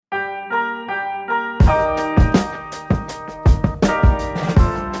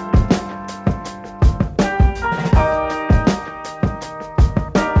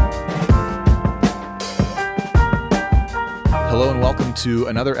to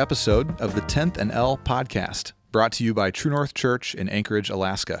another episode of the 10th and L podcast, brought to you by True North Church in Anchorage,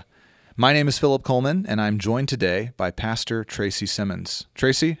 Alaska. My name is Philip Coleman, and I'm joined today by Pastor Tracy Simmons.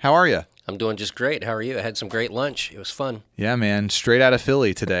 Tracy, how are you? I'm doing just great. How are you? I had some great lunch. It was fun. Yeah, man. Straight out of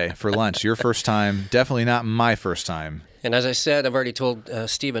Philly today for lunch. Your first time, definitely not my first time. And as I said, I've already told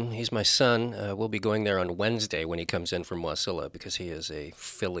Stephen, he's my son, we'll be going there on Wednesday when he comes in from Wasilla because he is a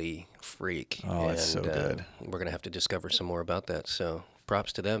Philly freak. Oh, that's so good. We're going to have to discover some more about that. So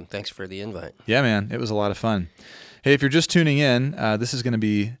props to them. Thanks for the invite. Yeah, man. It was a lot of fun. Hey, if you're just tuning in, this is going to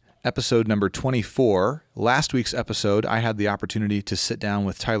be episode number 24. Last week's episode, I had the opportunity to sit down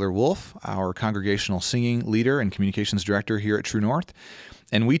with Tyler Wolf, our congregational singing leader and communications director here at True North.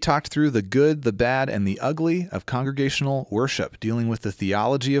 And we talked through the good, the bad, and the ugly of congregational worship, dealing with the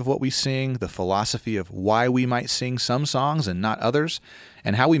theology of what we sing, the philosophy of why we might sing some songs and not others,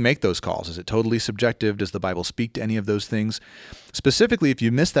 and how we make those calls. Is it totally subjective? Does the Bible speak to any of those things? Specifically, if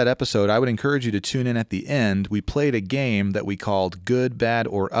you missed that episode, I would encourage you to tune in at the end. We played a game that we called Good, Bad,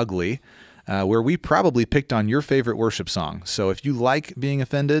 or Ugly, where we probably picked on your favorite worship song. So if you like being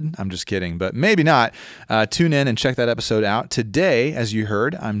offended, I'm just kidding, but maybe not, tune in and check that episode out. Today, as you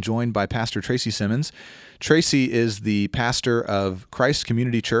heard, I'm joined by Pastor Tracy Simmons. Tracy is the pastor of Christ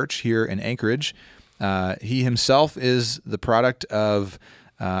Community Church here in Anchorage. He himself is the product of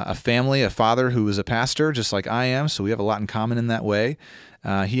a family, a father who was a pastor, just like I am, so we have a lot in common in that way.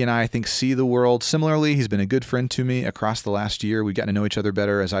 He and I think, see the world similarly. He's been a good friend to me across the last year. We've gotten to know each other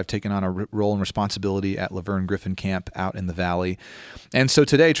better as I've taken on a role and responsibility at Laverne Griffin Camp out in the Valley. And so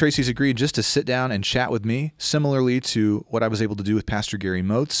today, Tracy's agreed just to sit down and chat with me, similarly to what I was able to do with Pastor Gary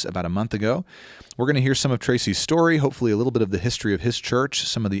Moats about a month ago. We're going to hear some of Tracy's story, hopefully a little bit of the history of his church,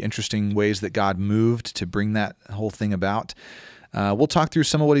 some of the interesting ways that God moved to bring that whole thing about. We'll talk through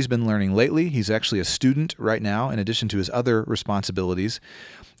some of what he's been learning lately. He's actually a student right now, in addition to his other responsibilities.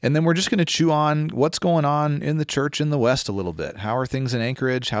 And then we're just going to chew on what's going on in the church in the West a little bit. How are things in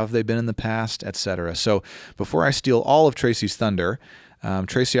Anchorage? How have they been in the past, etc. So before I steal all of Tracy's thunder,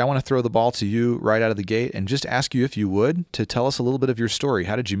 Tracy, I want to throw the ball to you right out of the gate and just ask you, if you would, to tell us a little bit of your story.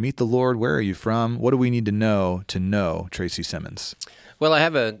 How did you meet the Lord? Where are you from? What do we need to know Tracy Simmons? Well, I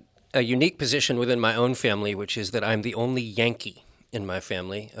have a unique position within my own family, which is that I'm the only Yankee in my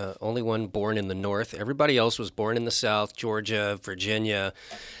family, only one born in the North. Everybody else was born in the South, Georgia, Virginia,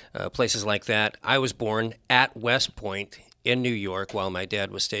 places like that. I was born at West Point in New York while my dad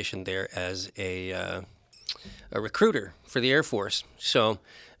was stationed there as a recruiter for the Air Force. So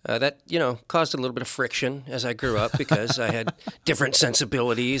that, caused a little bit of friction as I grew up because I had different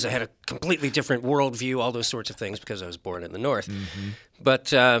sensibilities. I had a completely different worldview, all those sorts of things because I was born in the North. Mm-hmm.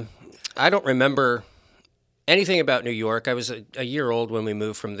 But I don't remember anything about New York. I was a year old when we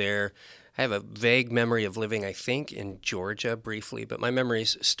moved from there. I have a vague memory of living, I think, in Georgia briefly, but my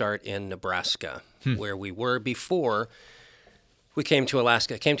memories start in Nebraska, where we were before we came to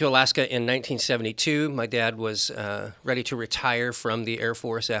Alaska. I came to Alaska in 1972. My dad was ready to retire from the Air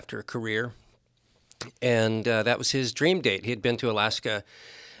Force after a career, and that was his dream date. He had been to Alaska.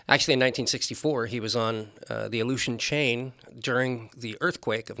 Actually, in 1964, he was on the Aleutian Chain during the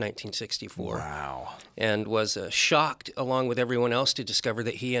earthquake of 1964. Wow. And was shocked, along with everyone else, to discover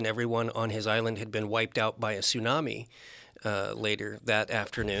that he and everyone on his island had been wiped out by a tsunami later that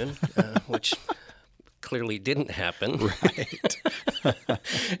afternoon, which clearly didn't happen. Right.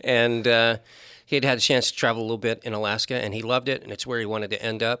 And he had a chance to travel a little bit in Alaska, and he loved it, and it's where he wanted to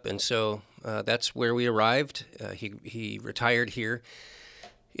end up. And so that's where we arrived. He retired here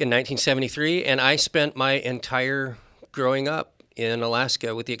in 1973, and I spent my entire growing up in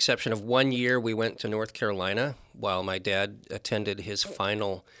Alaska, with the exception of 1 year we went to North Carolina while my dad attended his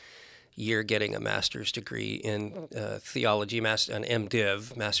final year getting a master's degree in theology, an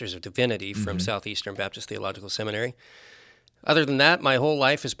MDiv, Master's of Divinity, from Southeastern Baptist Theological Seminary. Other than that, my whole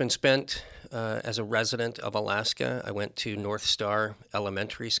life has been spent as a resident of Alaska. I went to North Star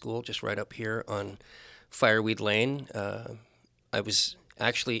Elementary School, just right up here on Fireweed Lane. I was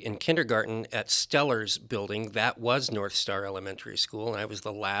actually in kindergarten at Stellar's building. That was North Star Elementary School, and I was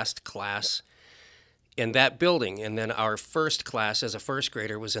the last class in that building. And then our first class as a first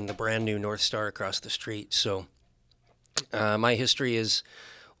grader was in the brand new North Star across the street. So my history is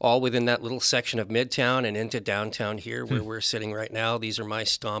all within that little section of Midtown and into downtown here where we're sitting right now. These are my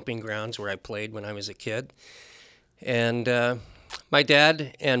stomping grounds where I played when I was a kid. And my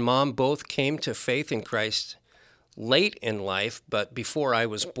dad and mom both came to faith in Christ late in life, but before I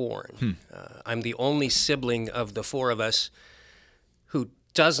was born. I'm the only sibling of the four of us who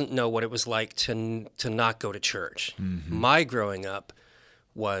doesn't know what it was like to not go to church. My growing up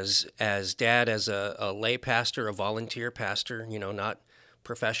was as dad as a lay pastor, a volunteer pastor, not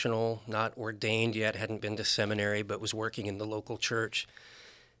professional, not ordained yet, hadn't been to seminary, but was working in the local church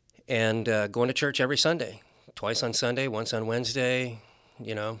and going to church every Sunday, twice on Sunday, once on Wednesday,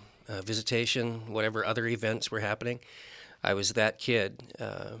 visitation, whatever other events were happening. I was that kid.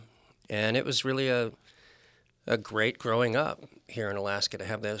 And it was really a great growing up here in Alaska to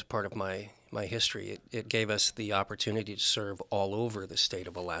have that as part of my history. It gave us the opportunity to serve all over the state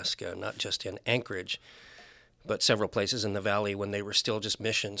of Alaska, not just in Anchorage, but several places in the valley when they were still just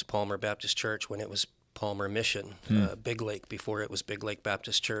missions, Palmer Baptist Church when it was Palmer Mission, Big Lake before it was Big Lake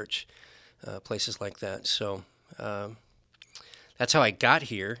Baptist Church, places like that. So that's how I got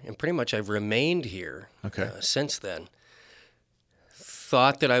here, and pretty much I've remained here since then.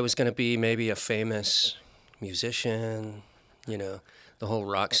 Thought that I was going to be maybe a famous musician, the whole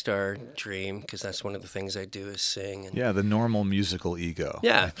rock star dream, because that's one of the things I do is sing. And, the normal musical ego.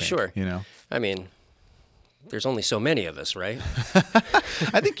 Yeah, I think, sure. I mean, there's only so many of us, right?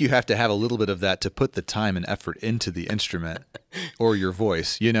 I think you have to have a little bit of that to put the time and effort into the instrument or your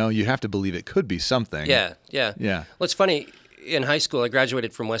voice. You have to believe it could be something. Yeah. Well, it's funny. In high school, I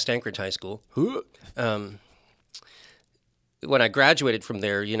graduated from West Anchorage High School. When I graduated from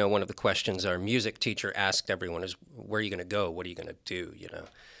there, one of the questions our music teacher asked everyone is, where are you going to go? What are you going to do?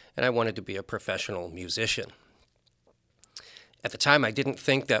 And I wanted to be a professional musician. At the time, I didn't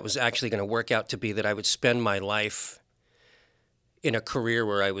think that was actually going to work out to be that I would spend my life in a career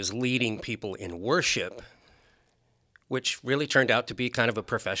where I was leading people in worship, which really turned out to be kind of a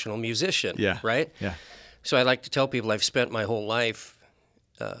professional musician, right? Yeah. So I like to tell people I've spent my whole life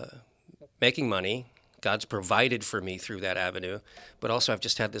making money. God's provided for me through that avenue, but also I've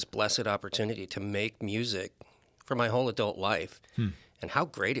just had this blessed opportunity to make music for my whole adult life. And how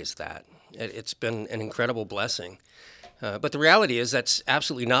great is that? It's been an incredible blessing. But the reality is that's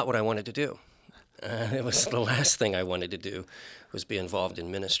absolutely not what I wanted to do. It was the last thing I wanted to do was be involved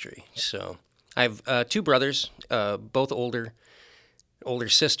in ministry. So I have two brothers, both older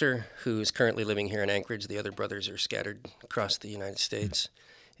sister who's currently living here in Anchorage. The other brothers are scattered across the United States.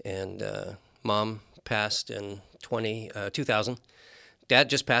 And mom passed in 2000. Dad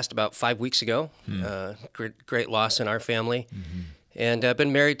just passed about 5 weeks ago. Great loss in our family. Mm-hmm. And I've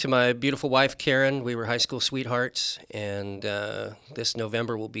been married to my beautiful wife, Karen. We were high school sweethearts. And this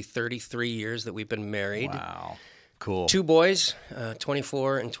November will be 33 years that we've been married. Wow. Cool. Two boys,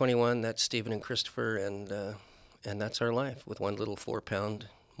 24 and 21. That's Stephen and Christopher. And that's our life with one little 4-pound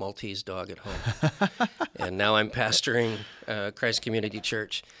Maltese dog at home. And now I'm pastoring Christ Community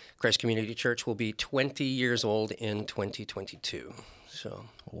Church. Christ Community Church will be 20 years old in 2022. So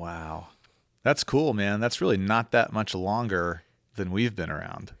wow. That's cool, man. That's really not that much longer than we've been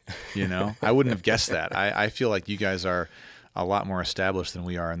around. I wouldn't have guessed that. I feel like you guys are a lot more established than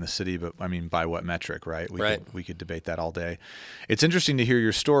we are in the city, but I mean, by what metric, right? We could debate that all day. It's interesting to hear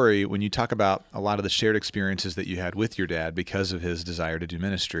your story when you talk about a lot of the shared experiences that you had with your dad because of his desire to do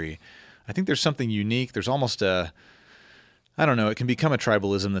ministry. I think there's something unique. There's almost it can become a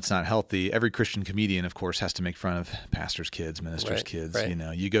tribalism that's not healthy. Every Christian comedian, of course, has to make fun of pastors' kids, ministers' kids. Right.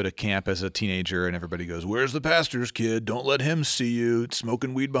 You go to camp as a teenager and everybody goes, "Where's the pastor's kid? Don't let him see you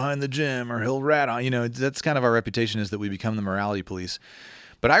smoking weed behind the gym or he'll rat on." That's kind of our reputation, is that we become the morality police.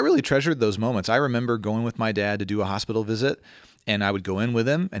 But I really treasured those moments. I remember going with my dad to do a hospital visit, and I would go in with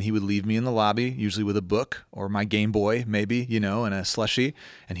him, and he would leave me in the lobby, usually with a book or my Game Boy, maybe, and a slushie,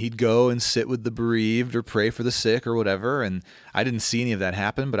 and he'd go and sit with the bereaved or pray for the sick or whatever, and I didn't see any of that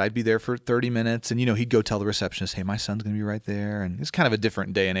happen, but I'd be there for 30 minutes, and, he'd go tell the receptionist, "Hey, my son's going to be right there," and it's kind of a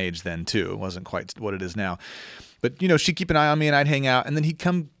different day and age then, too. It wasn't quite what it is now. But, she'd keep an eye on me, and I'd hang out, and then he'd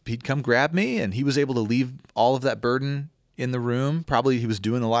come grab me, and he was able to leave all of that burden in the room. Probably he was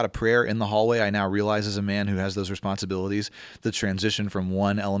doing a lot of prayer in the hallway. I now realize, as a man who has those responsibilities, the transition from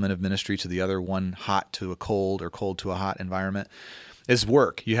one element of ministry to the other, one hot to a cold or cold to a hot environment, is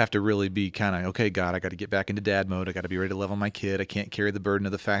work. You have to really be kind of, okay, God, I got to get back into dad mode. I got to be ready to love on my kid. I can't carry the burden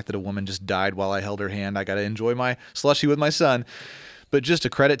of the fact that a woman just died while I held her hand. I got to enjoy my slushie with my son. But just a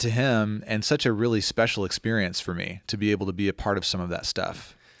credit to him, and such a really special experience for me to be able to be a part of some of that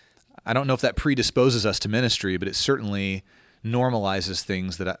stuff. I don't know if that predisposes us to ministry, but it certainly normalizes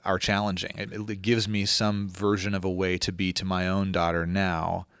things that are challenging. It gives me some version of a way to be to my own daughter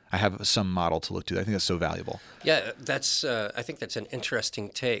now. I have some model to look to. I think that's so valuable. Yeah, I think that's an interesting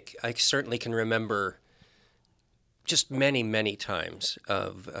take. I certainly can remember just many, many times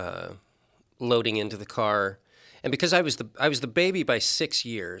of loading into the car, and because I was the baby by 6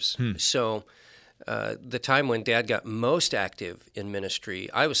 years, so. The time when Dad got most active in ministry,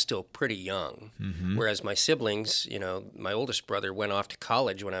 I was still pretty young, whereas my siblings, my oldest brother went off to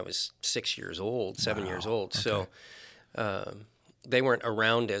college when I was 6 years old, 7 years old. Okay. So they weren't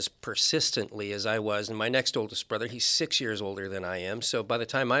around as persistently as I was. And my next oldest brother, he's 6 years older than I am. So by the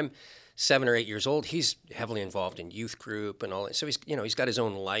time I'm 7 or 8 years old, he's heavily involved in youth group and all that. So he's got his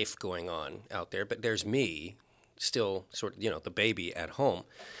own life going on out there. But there's me, still sort of, the baby at home.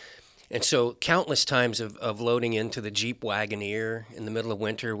 And so countless times of loading into the Jeep Wagoneer in the middle of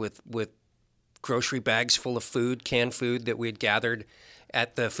winter with grocery bags full of food, canned food that we had gathered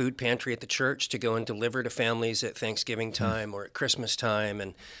at the food pantry at the church to go and deliver to families at Thanksgiving time or at Christmas time,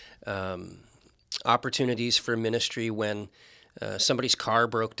 and opportunities for ministry when somebody's car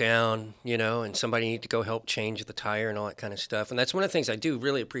broke down, and somebody needed to go help change the tire and all that kind of stuff. And that's one of the things I do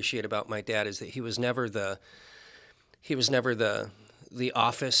really appreciate about my dad is that he was never the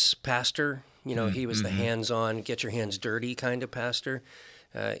office pastor. He was the hands-on, get your hands dirty kind of pastor.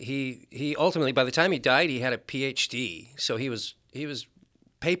 He ultimately, by the time he died, he had a PhD, so he was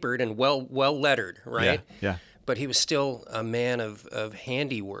papered and well lettered, right? Yeah. But he was still a man of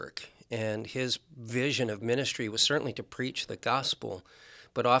handiwork, and his vision of ministry was certainly to preach the gospel,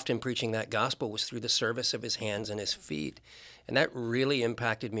 but often preaching that gospel was through the service of his hands and his feet. And that really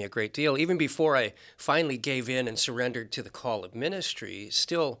impacted me a great deal. Even before I finally gave in and surrendered to the call of ministry,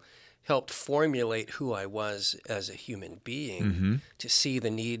 still helped formulate who I was as a human being, to see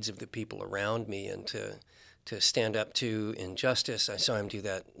the needs of the people around me and to stand up to injustice. I saw him do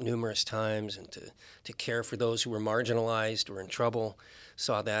that numerous times, and to care for those who were marginalized or in trouble,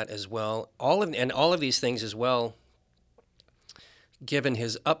 saw that as well. All of these things as well, given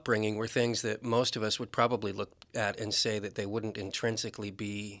his upbringing, were things that most of us would probably look at and say that they wouldn't intrinsically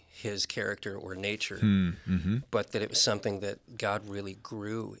be his character or nature, but that it was something that God really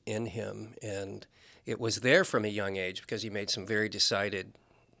grew in him. And it was there from a young age because he made some very decided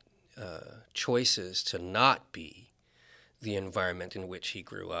choices to not be the environment in which he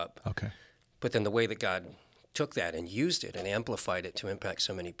grew up. Okay. But then the way that God took that and used it and amplified it to impact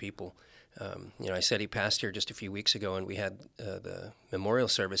so many people. I said he passed here just a few weeks ago, and we had the memorial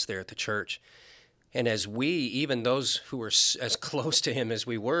service there at the church. And as we, even those who were as close to him as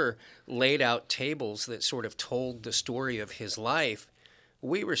we were, laid out tables that sort of told the story of his life,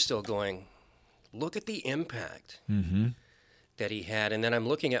 we were still going, look at the impact that he had. And then I'm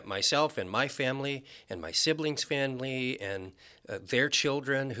looking at myself and my family and my siblings' family and their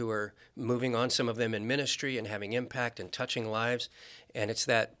children who are moving on, some of them in ministry and having impact and touching lives. And it's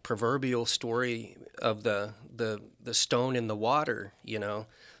that proverbial story of the stone in the water,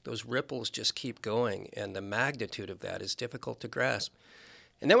 those ripples just keep going. And the magnitude of that is difficult to grasp.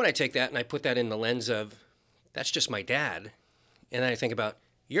 And then when I take that and I put that in the lens of, that's just my dad. And then I think about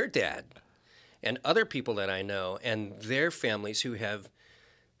your dad and other people that I know and their families who have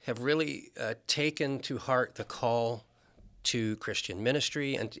really taken to heart the call to Christian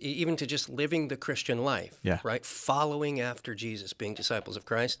ministry and even to just living the Christian life, right? Following after Jesus, being disciples of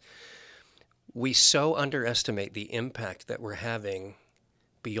Christ. We so underestimate the impact that we're having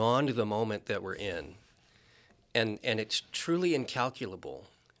beyond the moment that we're in. And it's truly incalculable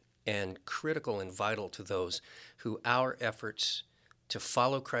and critical and vital to those who our efforts to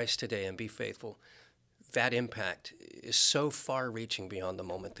follow Christ today and be faithful, that impact is so far-reaching beyond the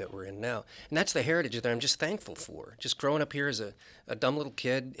moment that we're in now. And that's the heritage that I'm just thankful for. Just growing up here as a dumb little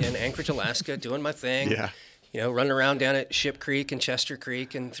kid in Anchorage, Alaska, doing my thing, running around down at Ship Creek and Chester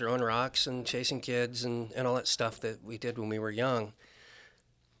Creek and throwing rocks and chasing kids and all that stuff that we did when we were young.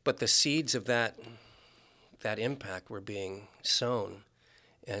 But the seeds of that impact were being sown.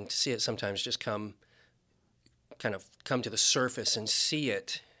 And to see it sometimes just come to the surface and see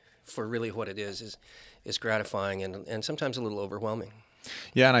it for really what it is gratifying and sometimes a little overwhelming.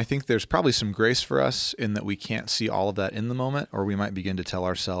 Yeah, and I think there's probably some grace for us in that we can't see all of that in the moment, or we might begin to tell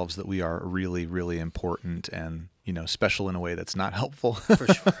ourselves that we are really, really important and special in a way that's not helpful. For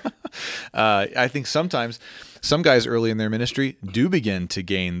sure. I think sometimes some guys early in their ministry do begin to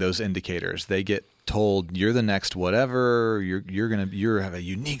gain those indicators. They get told you're the next whatever, you have a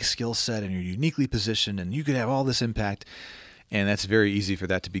unique skill set and you're uniquely positioned and you could have all this impact. And that's very easy for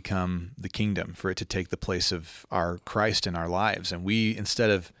that to become the kingdom, for it to take the place of our Christ in our lives. And we, instead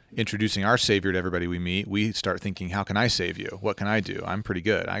of introducing our Savior to everybody we meet, we start thinking, how can I save you? What can I do? I'm pretty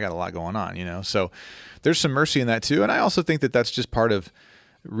good. I got a lot going on, So there's some mercy in that too. And I also think that that's just part of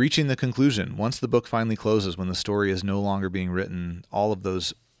reaching the conclusion. Once the book finally closes, when the story is no longer being written, all of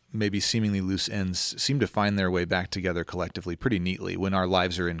those maybe seemingly loose ends seem to find their way back together collectively pretty neatly when our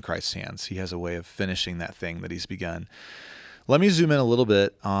lives are in Christ's hands. He has a way of finishing that thing that he's begun. Let me zoom in a little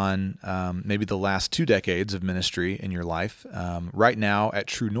bit on maybe the last 2 decades of ministry in your life. Right now at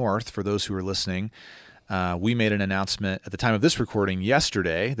True North, for those who are listening, We made an announcement at the time of this recording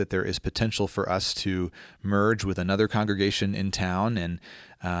yesterday that there is potential for us to merge with another congregation in town, and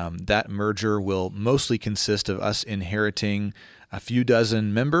that merger will mostly consist of us inheriting a few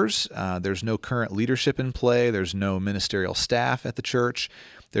dozen members. There's no current leadership in play. There's no ministerial staff at the church.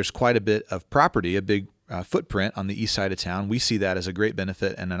 There's quite a bit of property, a big footprint on the east side of town. We see that as a great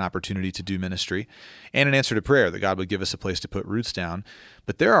benefit and an opportunity to do ministry and an answer to prayer that God would give us a place to put roots down.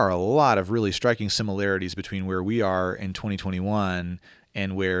 But there are a lot of really striking similarities between where we are in 2021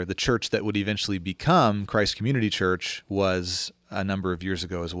 and where the church that would eventually become Christ Community Church was a number of years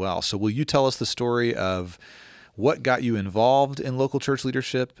ago as well. So will you tell us the story of what got you involved in local church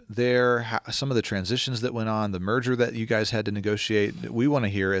leadership there, some of the transitions that went on, the merger that you guys had to negotiate? We want to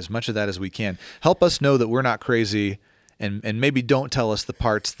hear as much of that as we can. Help us know that we're not crazy, and maybe don't tell us the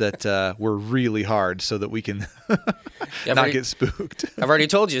parts that were really hard so that we can not get spooked. I've already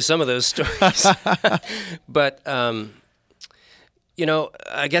told you some of those stories. But, I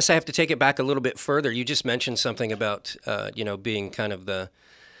guess I have to take it back a little bit further. You just mentioned something about, being kind of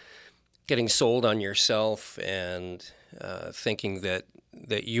getting sold on yourself and thinking that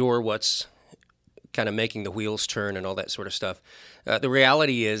you're what's kind of making the wheels turn and all that sort of stuff. The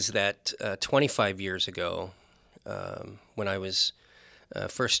reality is that 25 years ago, when I was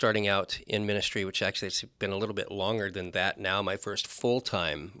first starting out in ministry, which actually it's been a little bit longer than that now, my first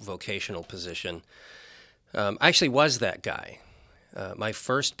full-time vocational position, I actually was that guy. My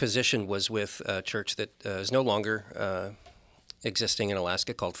first position was with a church that is no longer existing in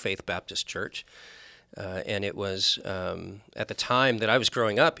Alaska called Faith Baptist Church. And it was, at the time that I was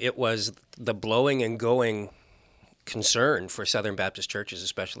growing up, it was the blowing and going concern for Southern Baptist churches,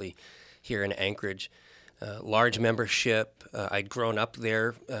 especially here in Anchorage. Large membership. I'd grown up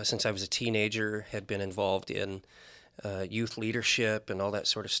there since I was a teenager, had been involved in youth leadership and all that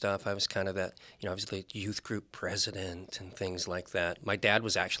sort of stuff. I was kind of that, I was the youth group president and things like that. My dad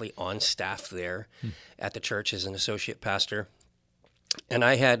was actually on staff there at the church as an associate pastor. And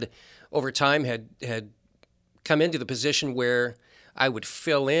I had, over time, had come into the position where I would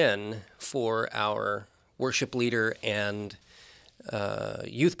fill in for our worship leader and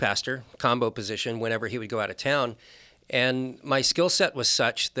youth pastor combo position whenever he would go out of town. And my skill set was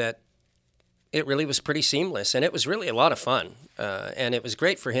such that it really was pretty seamless, and it was really a lot of fun. And it was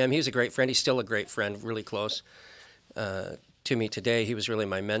great for him. He was a great friend. He's still a great friend, really close to me today. He was really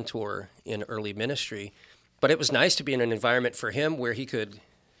my mentor in early ministry. But it was nice to be in an environment for him where he could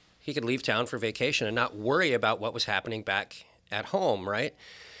leave town for vacation and not worry about what was happening back at home, right?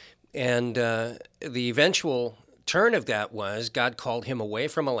 And the eventual turn of that was God called him away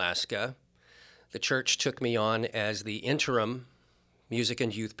from Alaska. The church took me on as the interim music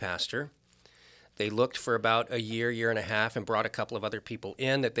and youth pastor. They looked for about a year and a half, and brought a couple of other people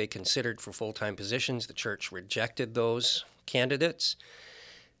in that they considered for full-time positions. The church rejected those candidates.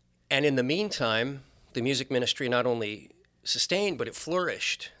 And in the meantime, the music ministry not only sustained, but it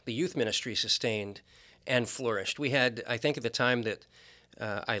flourished. The youth ministry sustained and flourished. We had, I think at the time that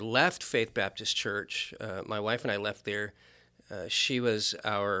I left Faith Baptist Church, my wife and I left there, she was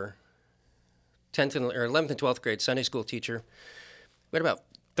our 11th and 12th grade Sunday school teacher. We had about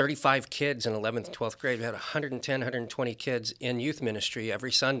 35 kids in 11th and 12th grade. We had 110, 120 kids in youth ministry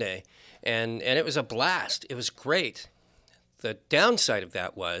every Sunday. And it was a blast. It was great. The downside of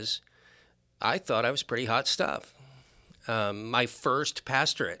that was I thought I was pretty hot stuff. My first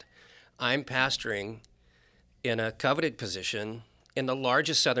pastorate, I'm pastoring in a coveted position in the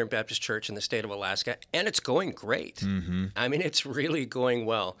largest Southern Baptist church in the state of Alaska, and it's going great. Mm-hmm. I mean, it's really going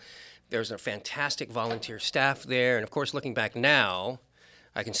well. There's a fantastic volunteer staff there, and of course, looking back now,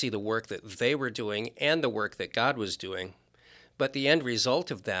 I can see the work that they were doing and the work that God was doing. But the end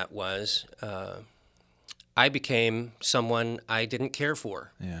result of that was I became someone I didn't care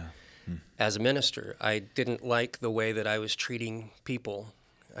for. Yeah. As a minister, I didn't like the way that I was treating people.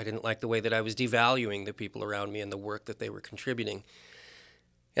 I didn't like the way that I was devaluing the people around me and the work that they were contributing.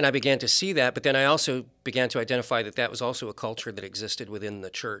 And I began to see that, but then I also began to identify that that was also a culture that existed within the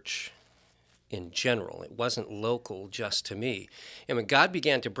church in general. It wasn't local just to me. And when God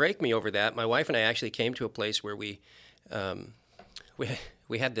began to break me over that, my wife and I actually came to a place where we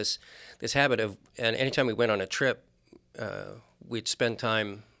had this habit of, and anytime we went on a trip, we'd spend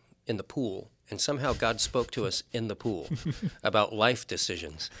time in the pool, and somehow God spoke to us in the pool about life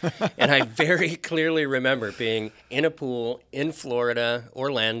decisions. And I very clearly remember being in a pool in Florida,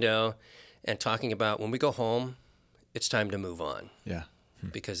 Orlando, and talking about when we go home, it's time to move on. Yeah.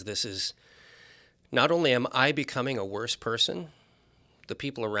 Because this is, not only am I becoming a worse person, the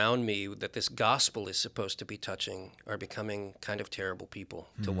people around me that this gospel is supposed to be touching are becoming kind of terrible people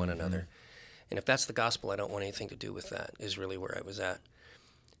to one another. And if that's the gospel, I don't want anything to do with that, is really where I was at.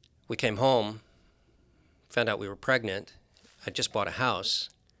 We came home, found out we were pregnant. I just bought a house.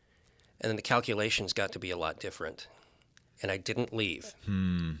 And then the calculations got to be a lot different. And I didn't leave.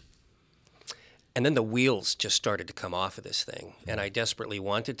 And then the wheels just started to come off of this thing. And I desperately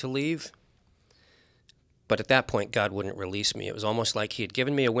wanted to leave. But at that point, God wouldn't release me. It was almost like he had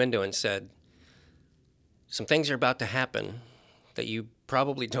given me a window and said, some things are about to happen that you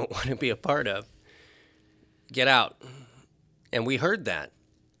probably don't want to be a part of. Get out. And we heard that.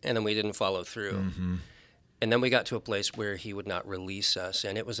 And then we didn't follow through. And then we got to a place where he would not release us.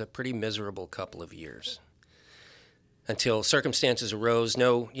 And it was a pretty miserable couple of years. Until circumstances arose,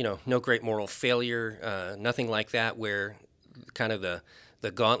 no great moral failure, nothing like that, where kind of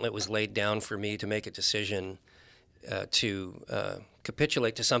the gauntlet was laid down for me to make a decision to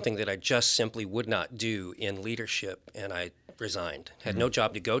capitulate to something that I just simply would not do in leadership, and I resigned. Had no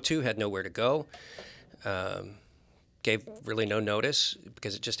job to go to, had nowhere to go, gave really no notice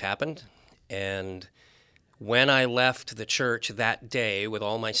because it just happened. And when I left the church that day with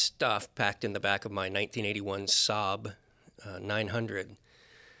all my stuff packed in the back of my 1981 Saab 900,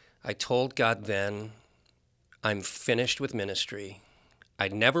 I told God then, I'm finished with ministry. I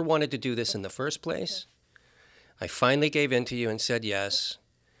never wanted to do this in the first place. I finally gave in to you and said yes.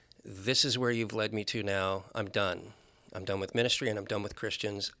 This is where you've led me to now. I'm done. I'm done with ministry and I'm done with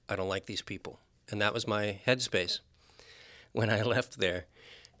Christians. I don't like these people. And that was my headspace when I left there.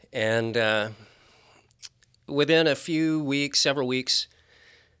 And within a few weeks, several weeks,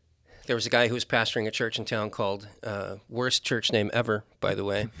 there was a guy who was pastoring a church in town called, worst church name ever, by the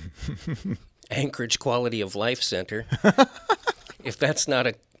way, Anchorage Quality of Life Center. If that's not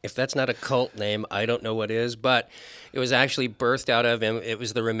a cult name, I don't know what is. But it was actually birthed out of him. It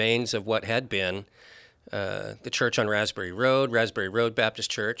was the remains of what had been the church on Raspberry Road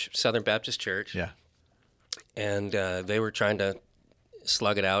Baptist Church, Southern Baptist Church. Yeah. And they were trying to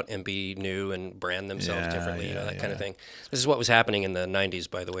slug it out and be new and brand themselves differently, that kind of thing. This is what was happening in the 90s,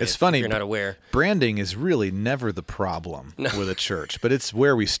 by the way. It's funny. If you're not aware. Branding is really never the problem with a church, but it's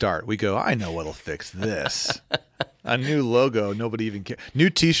where we start. We go, I know what'll fix this. A new logo, nobody even cares. New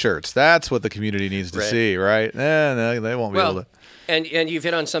T-shirts, that's what the community needs to see, right? No, they won't be able to. And you've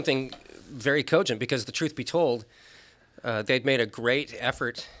hit on something very cogent, because the truth be told, they'd made a great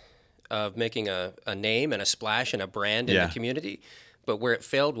effort of making a name and a splash and a brand in the community. But where it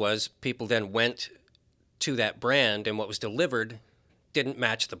failed was people then went to that brand, and what was delivered didn't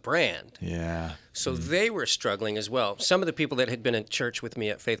match the brand. Yeah. So they were struggling as well. Some of the people that had been in church with me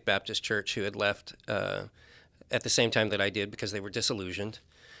at Faith Baptist Church, who had left at the same time that I did because they were disillusioned,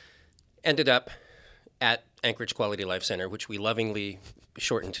 ended up at Anchorage Quality Life Center, which we lovingly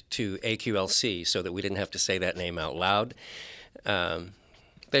shortened to AQLC so that we didn't have to say that name out loud.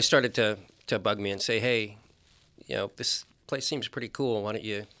 They started to bug me and say, hey, this place seems pretty cool. Why don't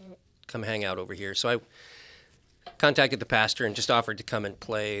you come hang out over here? So I contacted the pastor and just offered to come and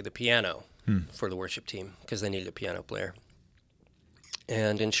play the piano for the worship team because they needed a piano player.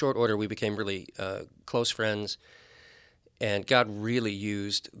 And in short order, we became really close friends. And God really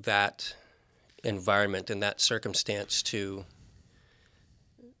used that environment and that circumstance to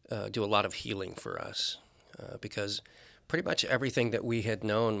do a lot of healing for us because pretty much everything that we had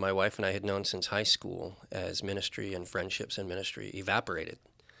known, my wife and I had known since high school as ministry and friendships and ministry, evaporated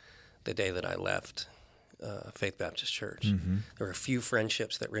the day that I left Faith Baptist Church. Mm-hmm. There were a few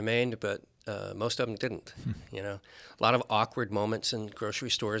friendships that remained, but most of them didn't. A lot of awkward moments in grocery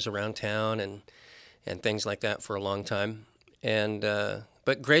stores around town and things like that for a long time. And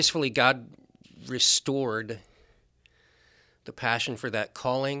but gracefully, God restored the passion for that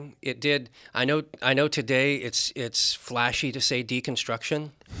calling. It did. I know today it's flashy to say deconstruction,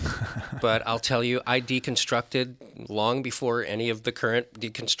 but I'll tell you, I deconstructed long before any of the current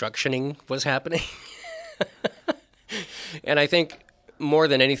deconstructioning was happening. And I think more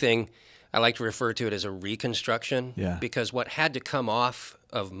than anything, I like to refer to it as a reconstruction, because what had to come off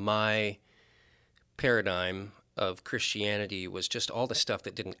of my paradigm of Christianity was just all the stuff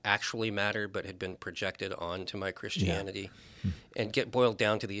that didn't actually matter but had been projected onto my Christianity and get boiled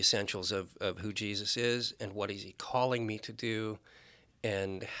down to the essentials of who Jesus is and what is he calling me to do,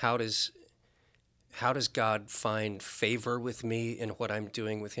 and how does God find favor with me in what I'm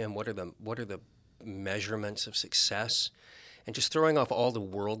doing with him? What are the measurements of success? And just throwing off all the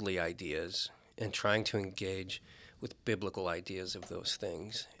worldly ideas and trying to engage with biblical ideas of those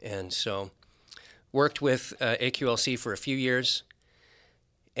things. And so worked with AQLC for a few years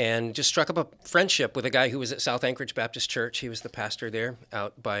and just struck up a friendship with a guy who was at South Anchorage Baptist Church. He was the pastor there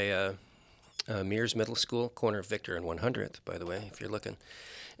out by Mears Middle School, corner of Victor and 100th, by the way, if you're looking.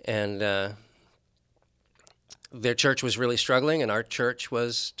 And their church was really struggling and our church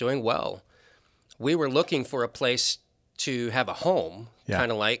was doing well. We were looking for a place to have a home,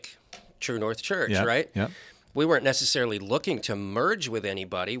 kind of like True North Church, right? Yeah. We weren't necessarily looking to merge with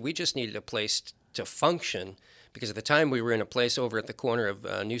anybody. We just needed a place to function, because at the time we were in a place over at the corner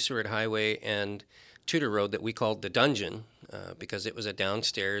of New Seward Highway and Tudor Road that we called the Dungeon, because it was a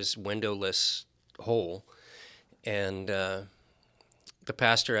downstairs windowless hole. And the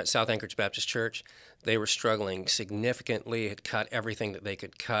pastor at South Anchorage Baptist Church, they were struggling significantly, had cut everything that they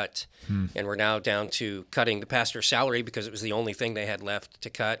could cut, and were now down to cutting the pastor's salary because it was the only thing they had left to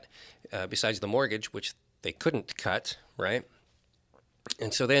cut, besides the mortgage, which they couldn't cut, right?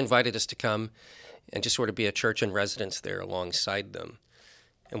 And so they invited us to come and just sort of be a church in residence there alongside them.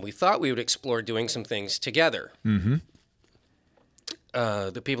 And we thought we would explore doing some things together. Mm-hmm.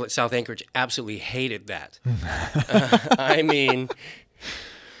 The people at South Anchorage absolutely hated that. I mean,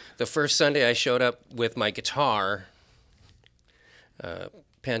 the first Sunday I showed up with my guitar,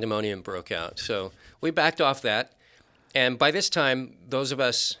 pandemonium broke out. So we backed off that. And by this time, those of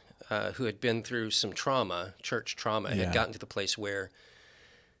us who had been through some trauma, church trauma, had gotten to the place where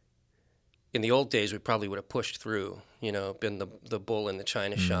in the old days we probably would have pushed through, been the bull in the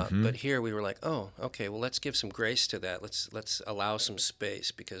china shop. But here we were like, oh, okay, well, let's give some grace to that. Let's allow some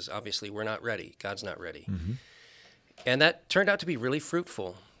space, because obviously we're not ready. God's not ready. Mm-hmm. And that turned out to be really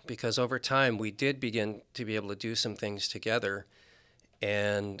fruitful, because over time we did begin to be able to do some things together.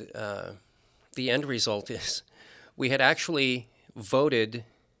 And the end result is we had actually voted,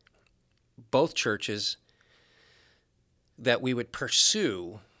 both churches, that we would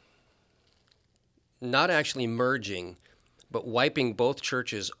pursue not actually merging, but wiping both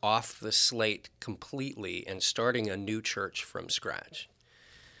churches off the slate completely and starting a new church from scratch.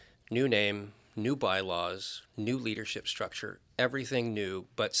 New name, new bylaws, new leadership structure, everything new,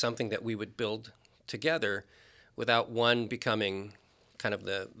 but something that we would build together without one becoming kind of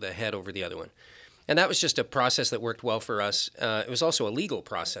the head over the other one. And that was just a process that worked well for us. It was also a legal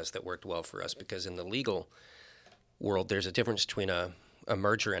process that worked well for us, because in the legal world, there's a difference between a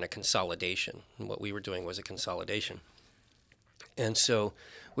merger and a consolidation. And what we were doing was a consolidation. And so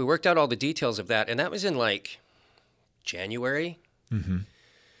we worked out all the details of that, and that was in like January. Mm-hmm.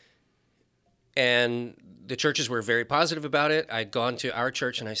 And the churches were very positive about it. I'd gone to our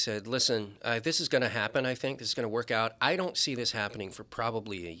church and I said, listen, this is going to happen, I think. This is going to work out. I don't see this happening for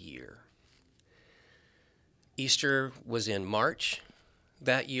probably a year. Easter was in March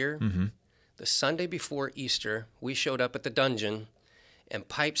that year. Mm-hmm. The Sunday before Easter, we showed up at the Dungeon, and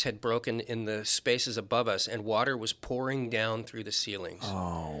pipes had broken in the spaces above us, and water was pouring down through the ceilings.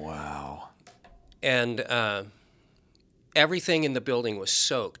 Oh, wow. And everything in the building was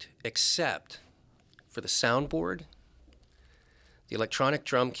soaked except for the soundboard, the electronic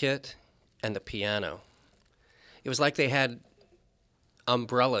drum kit, and the piano. It was like they had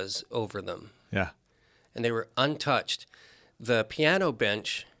umbrellas over them. Yeah. And they were untouched. The piano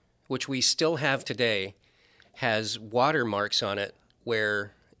bench, which we still have today, has watermarks on it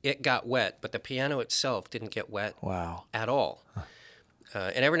where it got wet, but the piano itself didn't get wet at all. Huh.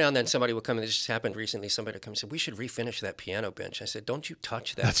 And every now and then somebody would come, and this just happened recently, somebody would come and say, we should refinish that piano bench. I said, don't you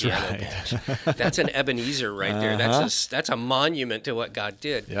touch that piano bench. That's an Ebenezer right there. That's a monument to what God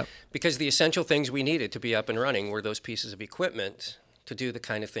did. Yep. Because the essential things we needed to be up and running were those pieces of equipment to do the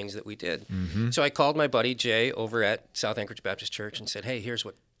kind of things that we did. Mm-hmm. So I called my buddy Jay over at South Anchorage Baptist Church and said, hey, here's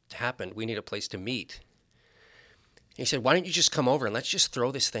what happened. We need a place to meet. He said, why don't you just come over and let's just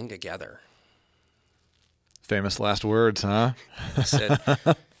throw this thing together? Famous last words, huh? I said,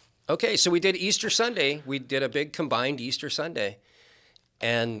 okay, so we did Easter Sunday. We did a big combined Easter Sunday,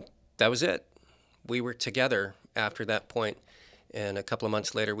 and that was it. We were together after that point, and a couple of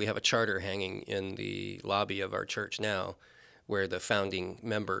months later, we have a charter hanging in the lobby of our church now, where the founding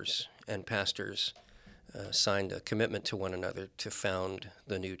members and pastors signed a commitment to one another to found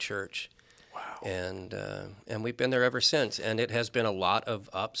the new church. Wow. And we've been there ever since, and it has been a lot of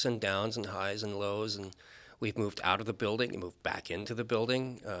ups and downs and highs and lows, and we've moved out of the building and moved back into the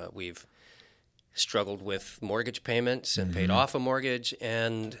building. We've struggled with mortgage payments and paid off a mortgage,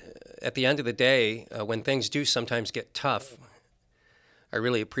 and at the end of the day, when things do sometimes get tough, I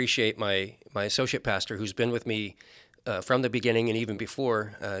really appreciate my associate pastor who's been with me from the beginning and even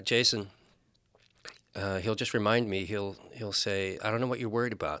before, Jason. He'll just remind me, he'll say, I don't know what you're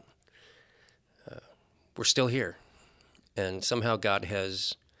worried about. We're still here. And somehow God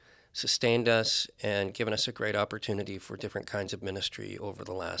has sustained us and given us a great opportunity for different kinds of ministry over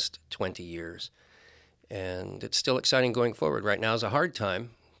the last 20 years. And it's still exciting going forward. Right now is a hard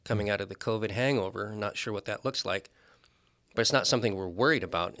time coming out of the COVID hangover. Not sure what that looks like. But it's not something we're worried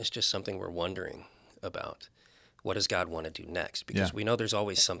about. It's just something we're wondering about. what does God want to do next? Because we know there's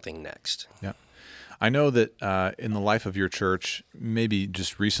always something next. Yeah. I know that in the life of your church, maybe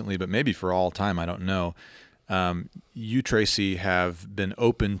just recently, but maybe for all time, I don't know, you, Tracy, have been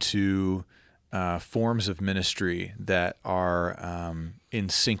open to forms of ministry that are in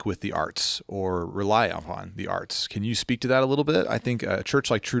sync with the arts or rely upon the arts. Can you speak to that a little bit? I think a church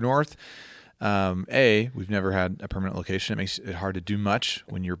like True North, we've never had a permanent location. It makes it hard to do much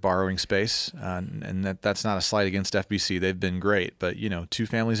when you're borrowing space, and that's not a slight against FBC. They've been great, but two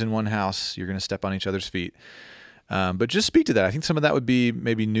families in one house, you're going to step on each other's feet. But just speak to that. I think some of that would be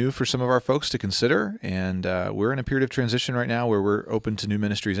maybe new for some of our folks to consider, and we're in a period of transition right now where we're open to new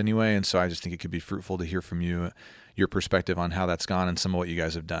ministries anyway, and so I just think it could be fruitful to hear from you, your perspective on how that's gone and some of what you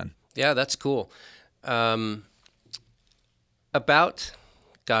guys have done. Yeah, that's cool. I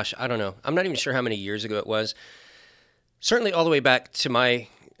don't know. I'm not even sure how many years ago it was. Certainly all the way back to my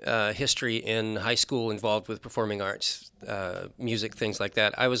history in high school involved with performing arts, music, things like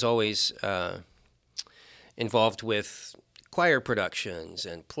that. I was always involved with choir productions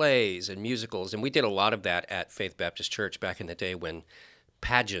and plays and musicals, and we did a lot of that at Faith Baptist Church back in the day when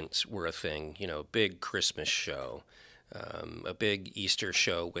pageants were a thing, big Christmas show, a big Easter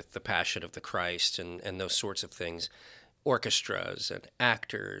show with the Passion of the Christ and those sorts of things. Orchestras and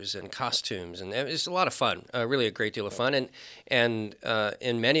actors and costumes, and it was a lot of fun, really a great deal of fun, and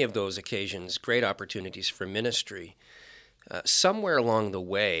in many of those occasions, great opportunities for ministry. Somewhere along the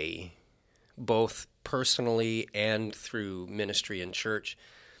way, both personally and through ministry in church,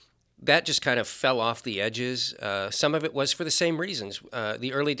 that just kind of fell off the edges. Some of it was for the same reasons.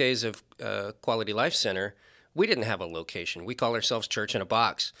 The early days of Quality Life Center, we didn't have a location. We call ourselves Church in a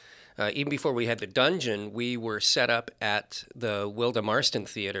Box. Even before we had the dungeon, we were set up at the Wilda Marston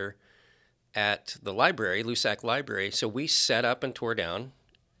Theater at the library, Lusac Library. So we set up and tore down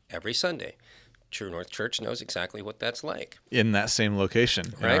every Sunday. True North Church knows exactly what that's like. In that same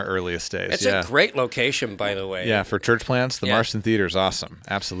location in our earliest days. It's a great location, by the way. Yeah, for church plants, the Marston Theater is awesome.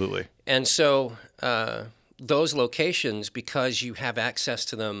 Absolutely. And so those locations, because you have access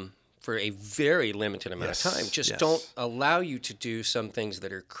to them for a very limited amount of time, just don't allow you to do some things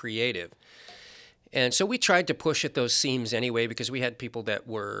that are creative. And so we tried to push at those seams anyway, because we had people that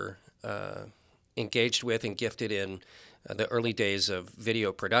were engaged with and gifted in the early days of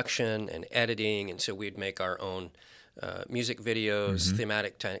video production and editing, and so we'd make our own music videos,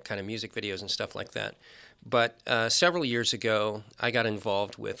 thematic kind of music videos and stuff like that. But several years ago, I got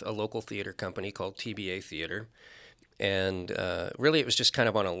involved with a local theater company called TBA Theater. And really, it was just kind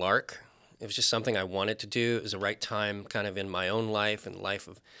of on a lark. It was just something I wanted to do. It was the right time kind of in my own life and the life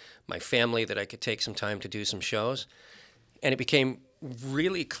of my family that I could take some time to do some shows. And it became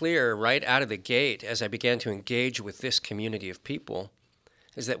really clear right out of the gate as I began to engage with this community of people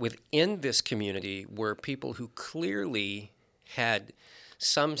is that within this community were people who clearly had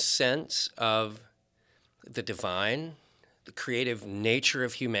some sense of the divine, the creative nature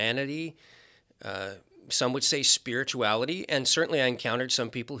of humanity, some would say spirituality, and certainly I encountered some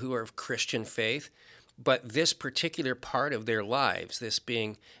people who are of Christian faith, but this particular part of their lives, this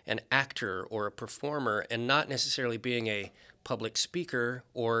being an actor or a performer and not necessarily being a public speaker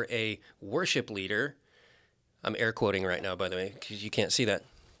or a worship leader, I'm air quoting right now, by the way, because you can't see that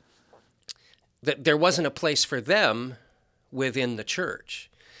there wasn't a place for them within the church.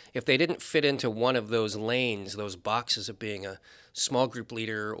 If they didn't fit into one of those lanes, those boxes of being a small group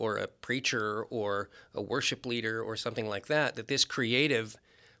leader or a preacher or a worship leader or something like that, that this creative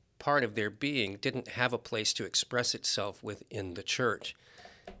part of their being didn't have a place to express itself within the church.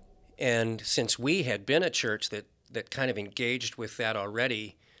 And since we had been a church that kind of engaged with that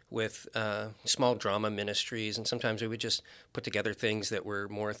already, with small drama ministries, and sometimes we would just put together things that were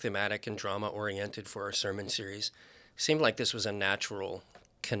more thematic and drama-oriented for our sermon series, it seemed like this was a natural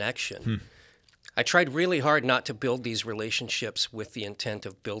connection. I tried really hard not to build these relationships with the intent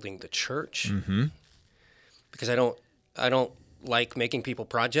of building the church, because I don't like making people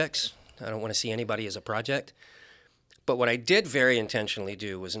projects. I don't want to see anybody as a project. But what I did very intentionally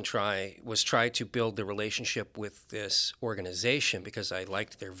do was try to build the relationship with this organization because I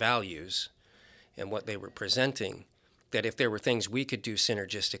liked their values and what they were presenting, that if there were things we could do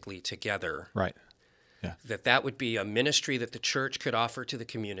synergistically together, right? Yeah. that would be a ministry that the church could offer to the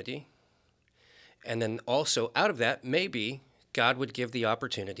community. And then also out of that, maybe God would give the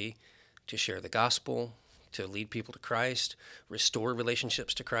opportunity to share the gospel, to lead people to Christ, restore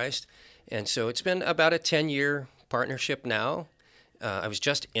relationships to Christ. And so it's been about a 10-year partnership now. I was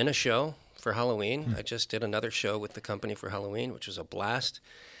just in a show for Halloween. I just did another show with the company for Halloween, which was a blast.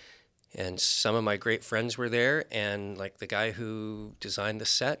 And some of my great friends were there. And like the guy who designed the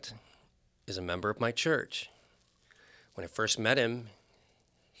set is a member of my church. When I first met him,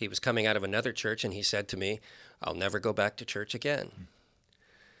 he was coming out of another church, and he said to me, "I'll never go back to church again."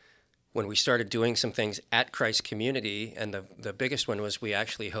 When we started doing some things at Christ Community, and the biggest one was we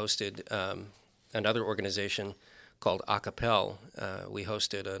actually hosted another organization called Acapel. We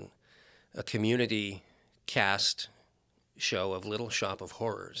hosted a community cast show of Little Shop of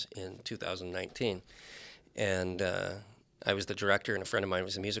Horrors in 2019. And I was the director, and a friend of mine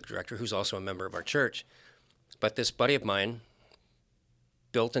was the music director, who's also a member of our church. But this buddy of mine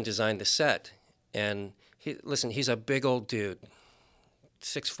built and designed the set. And he's a big old dude,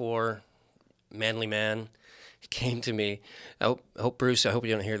 6'4", manly man. He came to me. I hope Bruce, I hope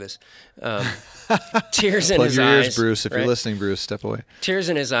you don't hear this. Tears in his eyes. Plug your ears, Bruce. If you're listening, Bruce, step away. Tears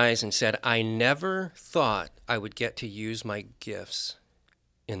in his eyes, and said, "I never thought I would get to use my gifts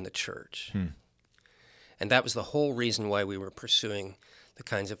in the church." And that was the whole reason why we were pursuing the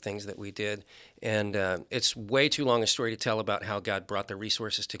kinds of things that we did. And it's way too long a story to tell about how God brought the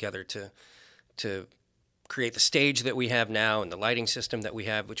resources together to create the stage that we have now and the lighting system that we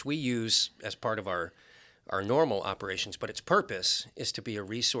have, which we use as part of our normal operations, but its purpose is to be a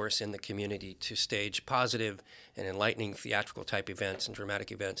resource in the community to stage positive and enlightening theatrical type events and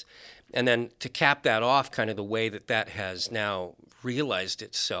dramatic events. And then to cap that off, kind of the way that has now realized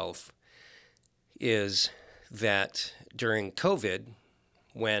itself is that during COVID,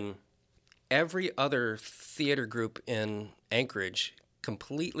 when every other theater group in Anchorage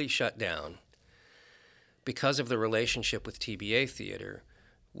completely shut down, because of the relationship with TBA Theater,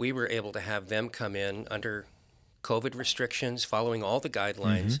 we were able to have them come in under COVID restrictions, following all the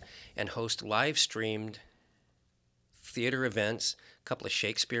guidelines, and host live-streamed theater events, a couple of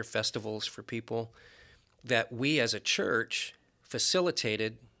Shakespeare festivals for people that we as a church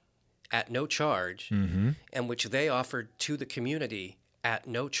facilitated at no charge, and which they offered to the community at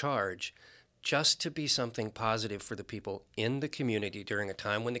no charge, just to be something positive for the people in the community during a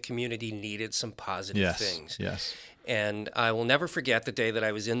time when the community needed some positive things. Yes. And I will never forget the day that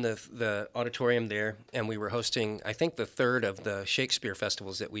I was in the auditorium there, and we were hosting, I think, the third of the Shakespeare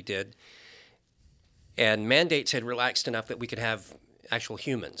festivals that we did. And mandates had relaxed enough that we could have actual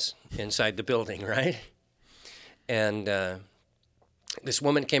humans inside the building, right? And this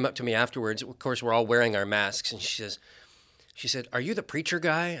woman came up to me afterwards. Of course, we're all wearing our masks, and she said, "Are you the preacher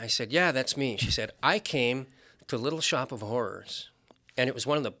guy?" I said, "Yeah, that's me." She said, "I came to Little Shop of Horrors, and it was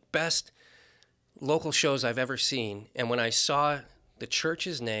one of the best local shows I've ever seen. And when I saw the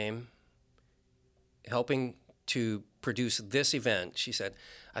church's name helping to produce this event," she said,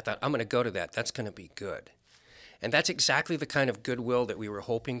 "I thought, I'm going to go to that. That's going to be good." And that's exactly the kind of goodwill that we were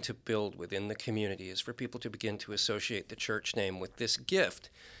hoping to build within the community, is for people to begin to associate the church name with this gift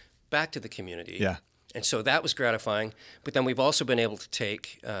back to the community. Yeah. And so that was gratifying. But then we've also been able to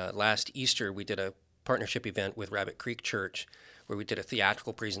take, last Easter, we did a partnership event with Rabbit Creek Church, where we did a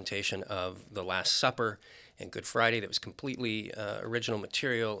theatrical presentation of The Last Supper and Good Friday that was completely original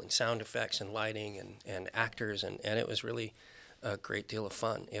material and sound effects and lighting and actors, and it was really a great deal of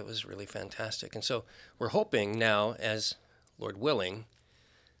fun. It was really fantastic. And so we're hoping now, as Lord willing,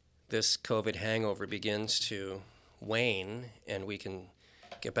 this COVID hangover begins to wane and we can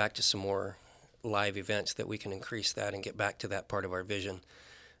get back to some more live events, that we can increase that and get back to that part of our vision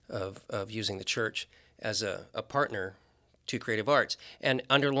of using the church as a partner to creative arts. And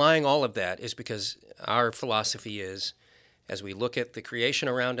underlying all of that is because our philosophy is, as we look at the creation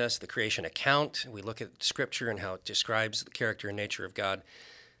around us, the creation account, we look at Scripture and how it describes the character and nature of God,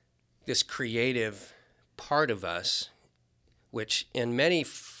 this creative part of us, which in many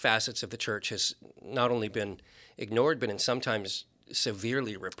facets of the church has not only been ignored, but in sometimes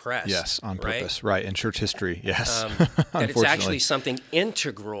severely repressed. Yes, on purpose, right, in church history, yes. That it's actually something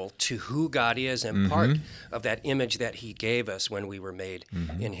integral to who God is and part of that image that he gave us when we were made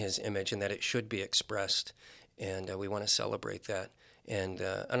in his image, and that it should be expressed, and we want to celebrate that. And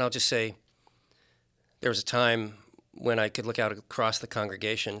I'll just say, there was a time when I could look out across the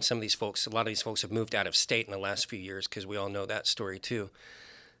congregation. A lot of these folks have moved out of state in the last few years, because we all know that story too,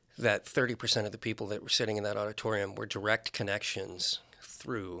 that 30% of the people that were sitting in that auditorium were direct connections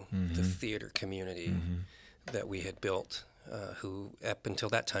through the theater community that we had built, who up until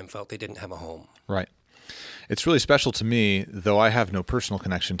that time felt they didn't have a home. Right. It's really special to me, though I have no personal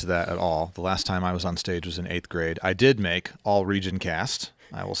connection to that at all. The last time I was on stage was in 8th grade. I did make all region cast,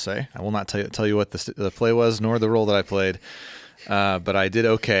 I will say. I will not tell you what the play was, nor the role that I played. But I did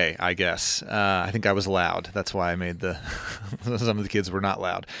okay, I guess. I think I was loud. That's why I made some of the kids were not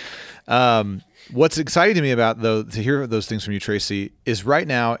loud. What's exciting to me about, though, to hear those things from you, Tracy, is right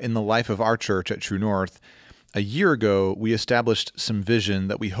now in the life of our church at True North, a year ago, we established some vision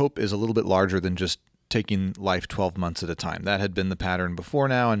that we hope is a little bit larger than just taking life 12 months at a time. That had been the pattern before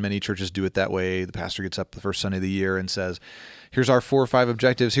now, and many churches do it that way. The pastor gets up the first Sunday of the year and says, here's our 4 or 5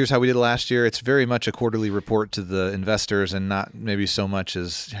 objectives. Here's how we did last year. It's very much a quarterly report to the investors and not maybe so much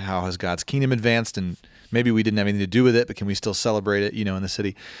as how has God's kingdom advanced, and maybe we didn't have anything to do with it, but can we still celebrate it, in the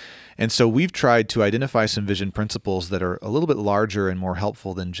city? And so we've tried to identify some vision principles that are a little bit larger and more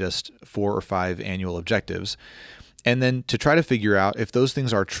helpful than just 4 or 5 annual objectives. And then to try to figure out if those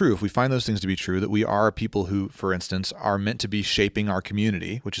things are true, if we find those things to be true, that we are people who, for instance, are meant to be shaping our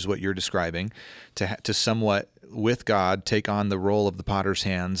community, which is what you're describing, to somewhat, with God, take on the role of the potter's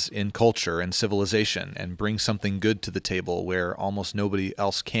hands in culture and civilization and bring something good to the table where almost nobody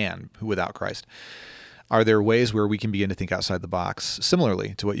else can without Christ. Are there ways where we can begin to think outside the box,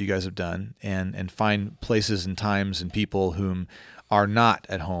 similarly to what you guys have done, and find places and times and people whom are not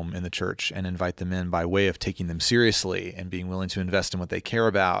at home in the church and invite them in by way of taking them seriously and being willing to invest in what they care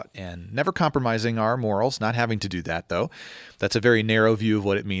about and never compromising our morals, not having to do that, though. That's a very narrow view of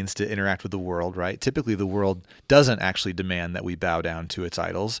what it means to interact with the world, right? Typically, the world doesn't actually demand that we bow down to its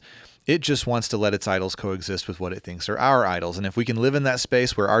idols. It just wants to let its idols coexist with what it thinks are our idols. And if we can live in that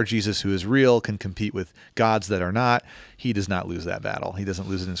space where our Jesus, who is real, can compete with gods that are not, he does not lose that battle. He doesn't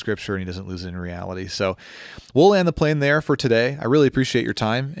lose it in Scripture, and he doesn't lose it in reality. So we'll land the plane there for today. I really appreciate your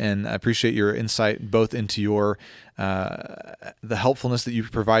time, and I appreciate your insight both into your the helpfulness that you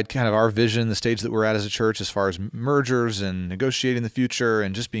provide, kind of our vision, the stage that we're at as a church as far as mergers and negotiating the future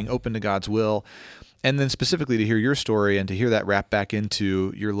and just being open to God's will. And then specifically to hear your story and to hear that wrap back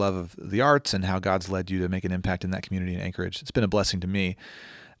into your love of the arts and how God's led you to make an impact in that community in Anchorage. It's been a blessing to me.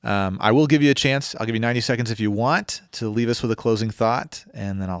 I will give you a chance. I'll give you 90 seconds if you want to leave us with a closing thought,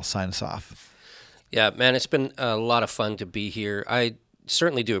 and then I'll sign us off. Yeah, man, it's been a lot of fun to be here. I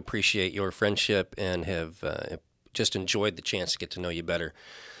certainly do appreciate your friendship and have just enjoyed the chance to get to know you better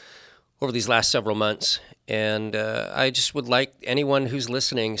over these last several months. And I just would like anyone who's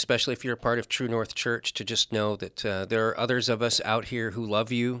listening, especially if you're a part of True North Church, to just know that there are others of us out here who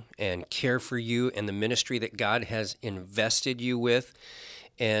love you and care for you and the ministry that God has invested you with,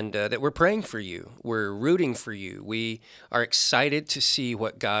 and that we're praying for you. We're rooting for you. We are excited to see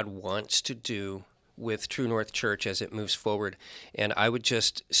what God wants to do with True North Church as it moves forward. And I would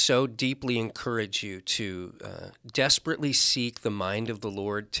just so deeply encourage you to desperately seek the mind of the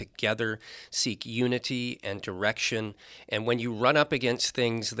Lord together, seek unity and direction. And when you run up against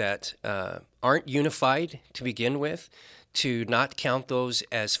things that aren't unified to begin with, to not count those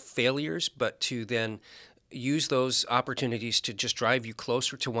as failures, but to then use those opportunities to just drive you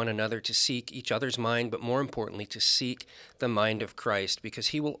closer to one another, to seek each other's mind, but more importantly, to seek the mind of Christ, because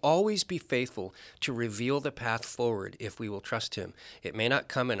he will always be faithful to reveal the path forward if we will trust him. It may not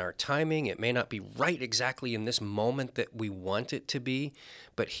come in our timing. It may not be right exactly in this moment that we want it to be,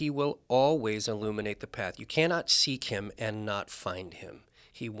 but he will always illuminate the path. You cannot seek him and not find him.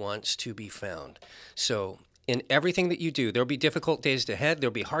 He wants to be found. So in everything that you do, there'll be difficult days ahead.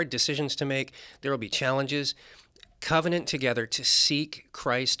 There'll be hard decisions to make. There will be challenges. Covenant together to seek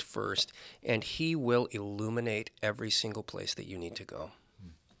Christ first, and he will illuminate every single place that you need to go.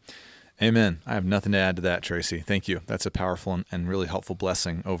 Amen. I have nothing to add to that, Tracy. Thank you. That's a powerful and really helpful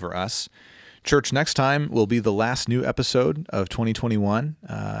blessing over us. Church, next time will be the last new episode of 2021.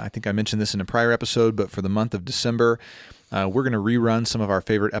 I think I mentioned this in a prior episode, but for the month of December, we're going to rerun some of our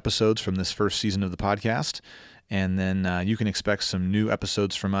favorite episodes from this first season of the podcast, and then you can expect some new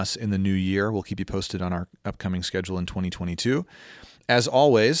episodes from us in the new year. We'll keep you posted on our upcoming schedule in 2022. As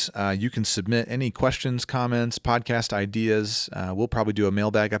always, you can submit any questions, comments, podcast ideas. We'll probably do a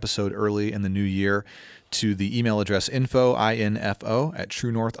mailbag episode early in the new year to the email address info at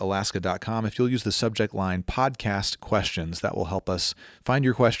truenorthalaska.com. If you'll use the subject line podcast questions, that will help us find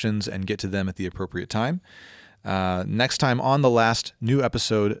your questions and get to them at the appropriate time. Next time on the last new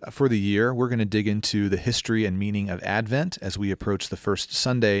episode for the year, we're going to dig into the history and meaning of Advent as we approach the first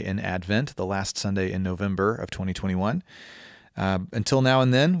Sunday in Advent, the last Sunday in November of 2021. Until now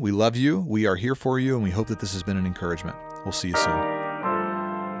and then, we love you, we are here for you, and we hope that this has been an encouragement. We'll see you soon.